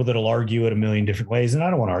there's people that'll argue it a million different ways, and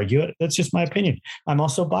I don't want to argue it. That's just my opinion. I'm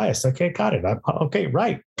also biased. Okay, got it. Okay,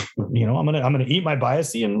 right. I'm gonna eat my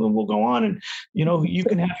bias, and we'll go on. And you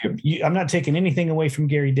can have I'm not taking anything away from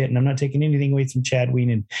Gary Denton. I'm not taking anything away from Chad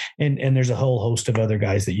Wienen, and there's a whole host of other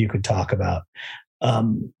guys that you could talk about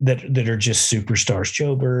that are just superstars.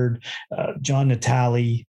 Joe Bird, John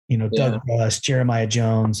Natale, Doug Russ, Jeremiah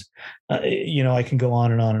Jones. I can go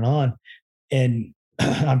on and on and on. And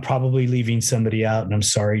I'm probably leaving somebody out, and I'm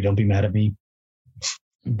sorry, don't be mad at me.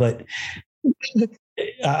 But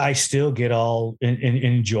I still get all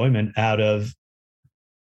enjoyment out of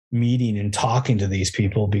meeting and talking to these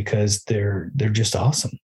people because they're just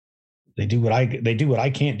awesome. They do what I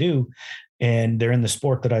can't do, and they're in the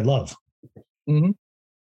sport that I love. Mm-hmm.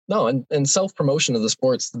 No, and self-promotion of the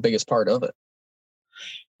sport's the biggest part of it.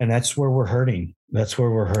 And that's where we're hurting.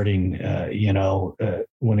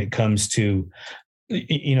 When it comes to,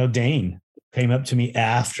 Dane came up to me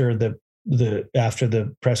after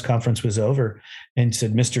the press conference was over and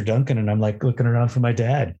said, "Mr. Duncan," and I'm like looking around for my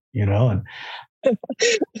dad, and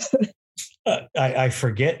I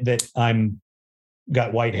forget that I'm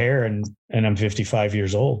got white hair and I'm 55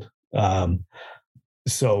 years old.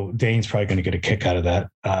 So Dane's probably going to get a kick out of that.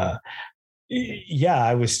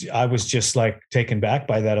 I was just like taken back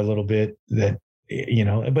by that a little bit, that,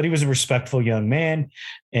 but he was a respectful young man,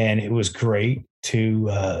 and it was great to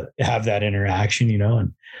have that interaction,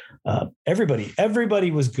 and everybody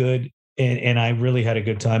was good. And I really had a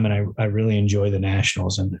good time, and I really enjoy the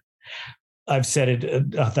Nationals. And I've said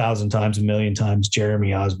it 1,000 times, a million times,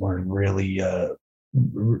 Jeremy Osborne really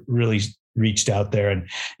reached out there,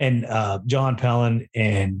 and John Pellin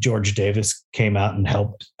and George Davis came out and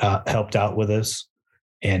helped out with us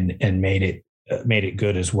and made it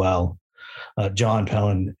good as well. John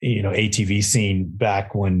Pellin, ATV scene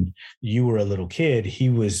back when you were a little kid. He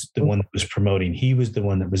was the one that was promoting. He was the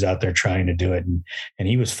one that was out there trying to do it. And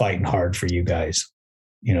he was fighting hard for you guys,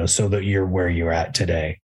 so that you're where you're at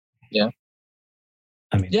today. Yeah.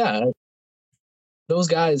 I mean, yeah, those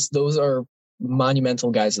guys, those are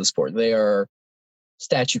monumental guys in the sport. They are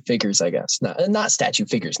statue figures, I guess. Not statue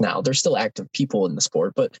figures now. They're still active people in the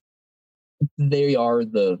sport, but they are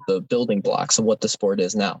the building blocks of what the sport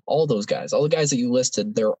is now. All those guys, all the guys that you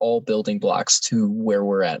listed, they're all building blocks to where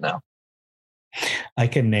we're at now. I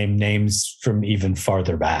can name names from even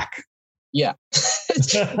farther back. Yeah.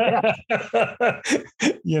 Yeah.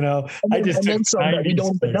 I just and then some that we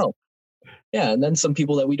don't even know. Yeah, and then some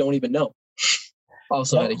people that we don't even know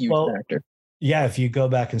also had a huge factor. Yeah, if you go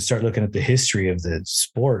back and start looking at the history of the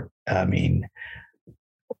sport, I mean,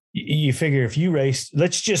 you figure if you raced,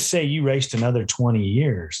 let's just say you raced another 20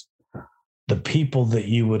 years, the people that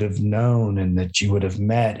you would have known and that you would have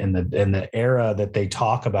met in the era that they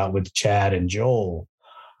talk about with Chad and Joel,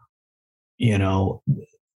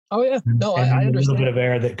 Oh yeah, no, I understand. A little bit of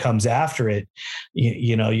era that comes after it,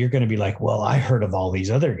 you're going to be like, well, I heard of all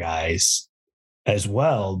these other guys as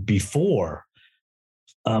well before.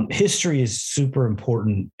 History is super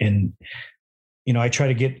important, and I try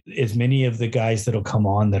to get as many of the guys that'll come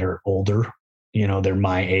on that are older, they're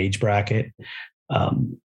my age bracket,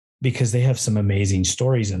 because they have some amazing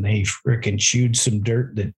stories and they freaking chewed some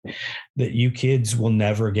dirt that you kids will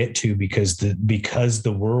never get to because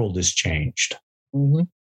the world has changed. Mm-hmm.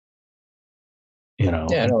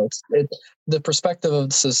 Yeah, no, it's the perspective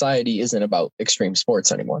of society isn't about extreme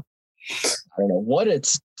sports anymore. I don't know what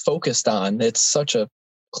it's focused on. It's such a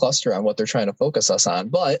cluster on what they're trying to focus us on,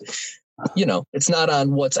 but it's not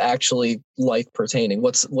on what's actually life pertaining,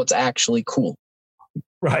 what's actually cool.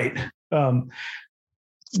 Right.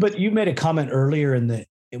 But you made a comment earlier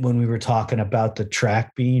when we were talking about the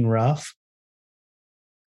track being rough.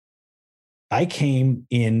 I came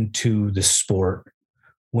into the sport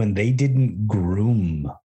when they didn't groom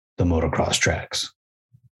the motocross tracks.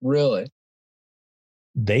 Really?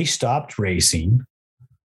 They stopped racing.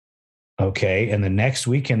 Okay. And the next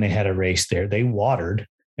weekend they had a race there. They watered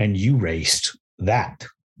and you raced that.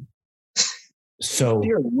 So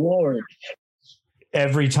dear Lord.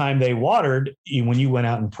 Every time they watered, when you went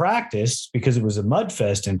out and practiced, because it was a mud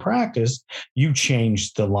fest in practice, you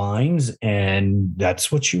changed the lines and that's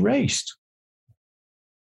what you raced.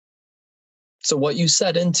 So what you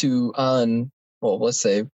set into on, let's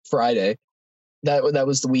say Friday, that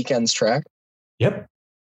was the weekend's track? Yep.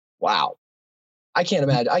 Wow. I can't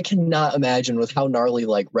imagine. I cannot imagine with how gnarly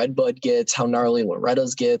like Redbud gets, how gnarly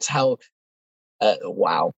Loretta's gets,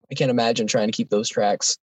 wow. I can't imagine trying to keep those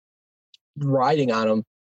tracks riding on them.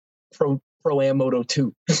 Pro-Am Moto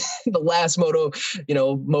 2. The last Moto,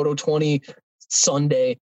 Moto 20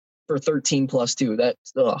 Sunday for 13+2.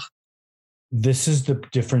 That's, ugh. This is the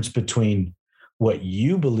difference between what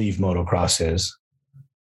you believe motocross is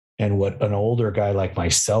and what an older guy like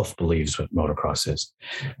myself believes what motocross is.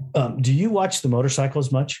 Do you watch the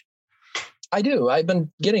motorcycles much? I do. I've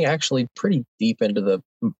been getting actually pretty deep into the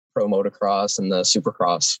pro motocross and the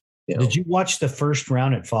supercross. Did you watch the first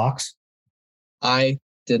round at Fox? I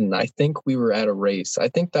didn't. I think we were at a race. I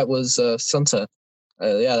think that was Sunset.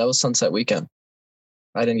 That was Sunset weekend.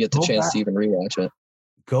 I didn't get the chance to even rewatch it.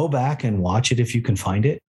 Go back and watch it if you can find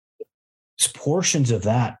it. Portions of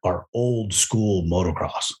that are old school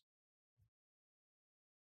motocross.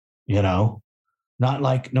 Not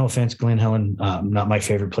like, no offense, Glen Helen, not my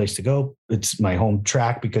favorite place to go. It's my home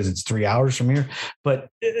track because it's 3 hours from here. But,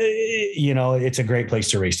 it's a great place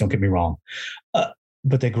to race. Don't get me wrong. But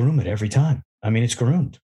they groom it every time. I mean, it's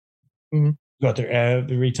groomed. Mm-hmm. Go out there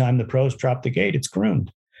every time the pros drop the gate, it's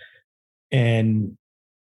groomed. And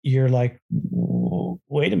you're like,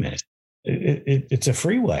 wait a minute. It's a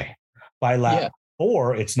freeway. By lap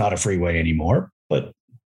 4, it's not a freeway anymore. But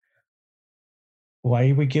why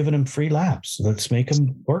are we giving them free laps? Let's make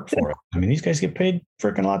them work for it. I mean, these guys get paid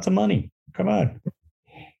freaking lots of money. Come on.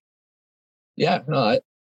 Yeah, no,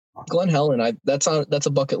 Glen Helen. That's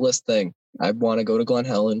a bucket list thing. I want to go to Glen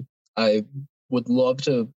Helen. I would love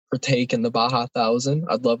to partake in the Baja 1000.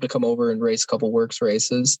 I'd love to come over and race a couple works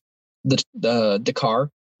races. The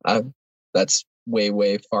Dakar. That's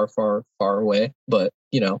way far away, but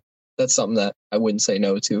that's something that I wouldn't say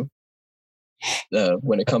no to.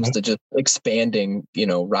 When it comes to just expanding,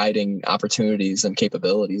 riding opportunities and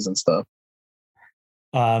capabilities and stuff.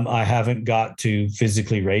 I haven't got to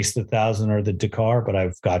physically race the 1000 or the Dakar, but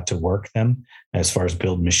I've got to work them as far as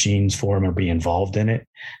build machines for them or be involved in it.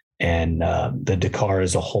 And the Dakar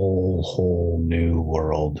is a whole new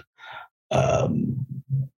world.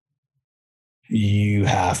 you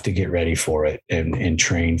have to get ready for it and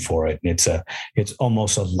train for it. And it's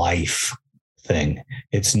almost a life thing.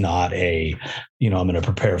 It's not I'm going to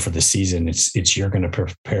prepare for the season. It's you're going to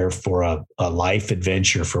prepare for a life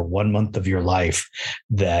adventure for 1 month of your life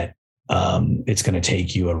that it's going to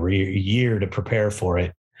take you a year to prepare for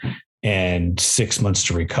it and 6 months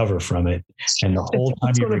to recover from it. And the whole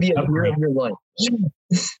time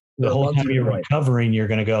you're recovering, you're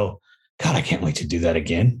going to go, God, I can't wait to do that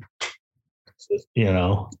again.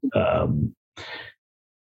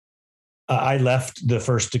 I left the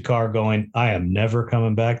first Dakar going, I am never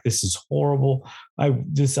coming back. This is horrible. I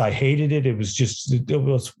hated it.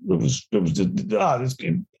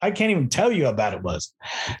 I can't even tell you how bad it was.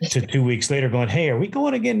 To 2 weeks later going, hey, are we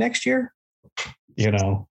going again next year? When's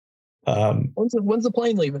the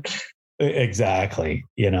plane leaving? Exactly.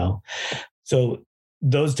 So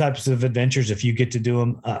those types of adventures, if you get to do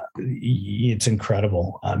them, it's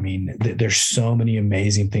incredible. I mean, there's so many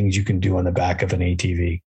amazing things you can do on the back of an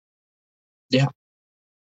ATV. Yeah.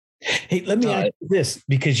 Hey, let me ask you this,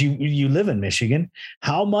 because you live in Michigan.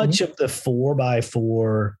 How much of the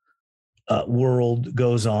 4x4 world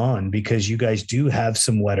goes on? Because you guys do have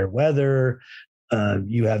some wetter weather.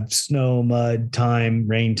 You have snow, mud time,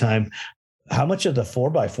 rain time. How much of the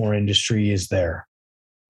 4x4 industry is there?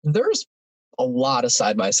 There's a lot of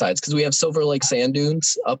side-by-sides because we have Silver Lake Sand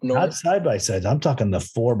Dunes up north. Not side-by-sides. I'm talking the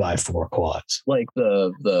 4x4 quads. Like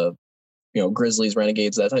the Grizzlies,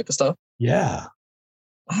 Renegades, that type of stuff. Yeah.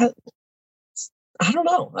 I don't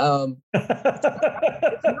know.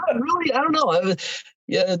 It's not really, I don't know.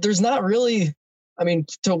 There's not really, I mean,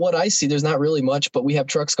 to what I see, there's not really much, but we have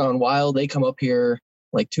Trucks Gone Wild. They come up here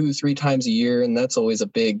like 2-3 times a year, and that's always a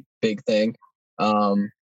big thing.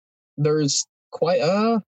 There's quite,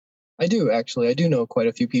 I do know quite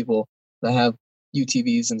a few people that have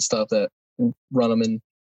UTVs and stuff that run them, and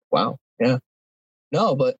wow. Yeah.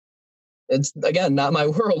 No, but it's, again, not my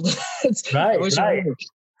world. Right.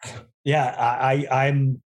 Yeah.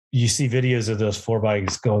 You see videos of those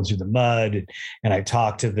 4x going through the mud, and I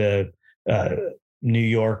talked to the New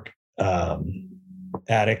York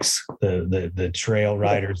addicts, the trail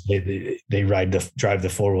riders. They drive the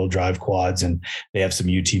 4-wheel drive quads, and they have some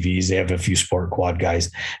UTVs. They have a few sport quad guys,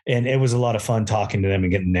 and it was a lot of fun talking to them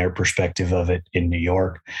and getting their perspective of it in New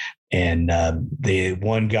York. And the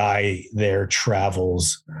one guy there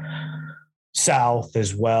travels south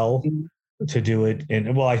as well to do it.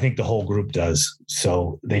 And well, I think the whole group does.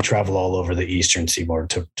 So they travel all over the Eastern Seaboard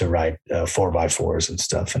to ride 4x4s and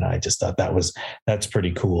stuff. And I just thought that's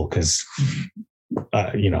pretty cool. Cause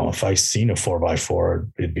if I seen a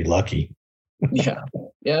 4x4, it'd be lucky. Yeah.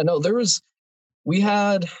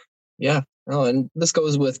 No, and this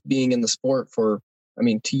goes with being in the sport for, I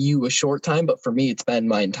mean, to you a short time, but for me, it's been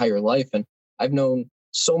my entire life. And I've known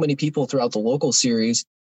so many people throughout the local series,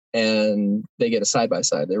 and they get a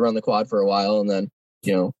side-by-side. They run the quad for a while, and then,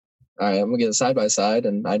 all right, I'm gonna get a side-by-side.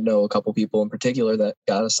 And I know a couple people in particular that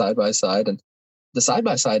got a side-by-side, and the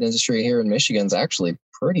side-by-side industry here in Michigan is actually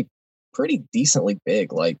pretty decently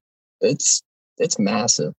big. Like it's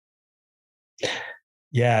massive.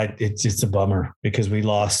 Yeah, it's a bummer because we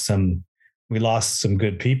lost some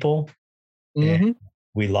good people. And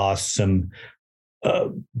we lost some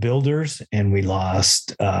builders, and we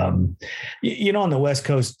lost, on the West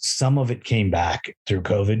Coast, some of it came back through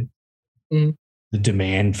COVID. The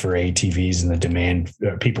demand for ATVs and the demand,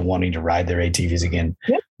 people wanting to ride their ATVs again.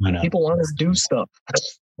 Yep. People want to do stuff.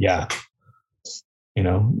 Yeah.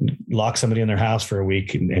 Lock somebody in their house for a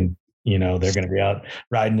week and they're going to be out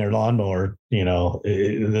riding their lawnmower,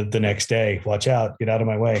 the next day. Watch out, get out of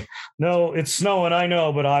my way. No, it's snowing. I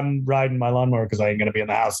know, but I'm riding my lawnmower because I ain't going to be in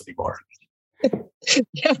the house anymore.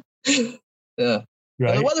 Yeah. Right.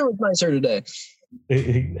 And the weather was nicer today.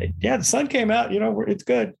 The sun came out, it's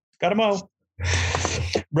good. Got to mow.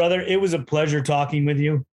 Brother, it was a pleasure talking with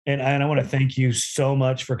you. And I want to thank you so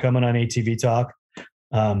much for coming on ATV Talk.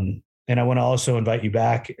 And I want to also invite you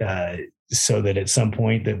back so that at some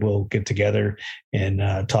point that we'll get together and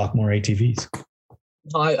talk more ATVs.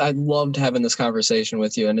 I loved having this conversation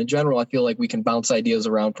with you. And in general, I feel like we can bounce ideas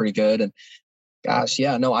around pretty good. And gosh,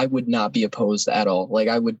 yeah, no, I would not be opposed at all. Like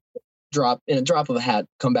I would in a drop of a hat,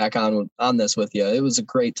 come back on this with you. It was a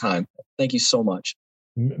great time. Thank you so much.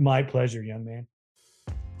 My pleasure, young man.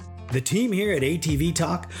 The team here at ATV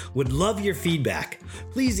Talk would love your feedback.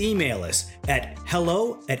 Please email us at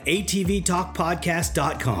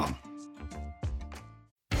hello@atvtalkpodcast.com.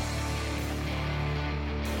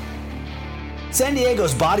 San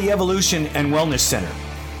Diego's Body Evolution and Wellness Center.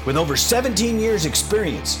 With over 17 years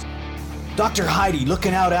experience, Dr. Heidi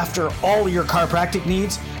looking out after all your chiropractic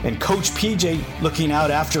needs, and Coach PJ looking out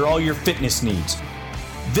after all your fitness needs.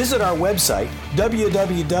 Visit our website,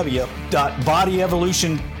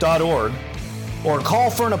 www.bodyevolution.org, or call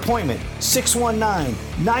for an appointment,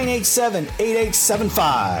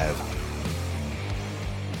 619-987-8875.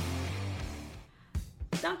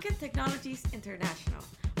 Duncan Technologies International.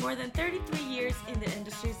 More than 33 years in the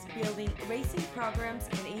industry building racing programs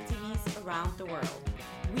and ATVs around the world.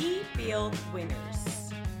 We build winners.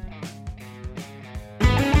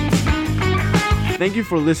 Thank you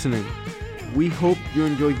for listening. We hope you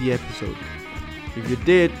enjoyed the episode. If you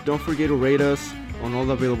did, don't forget to rate us on all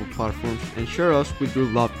the available platforms and share us with your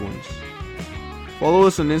loved ones. Follow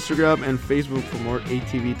us on Instagram and Facebook for more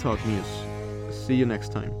ATV Talk news. See you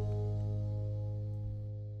next time.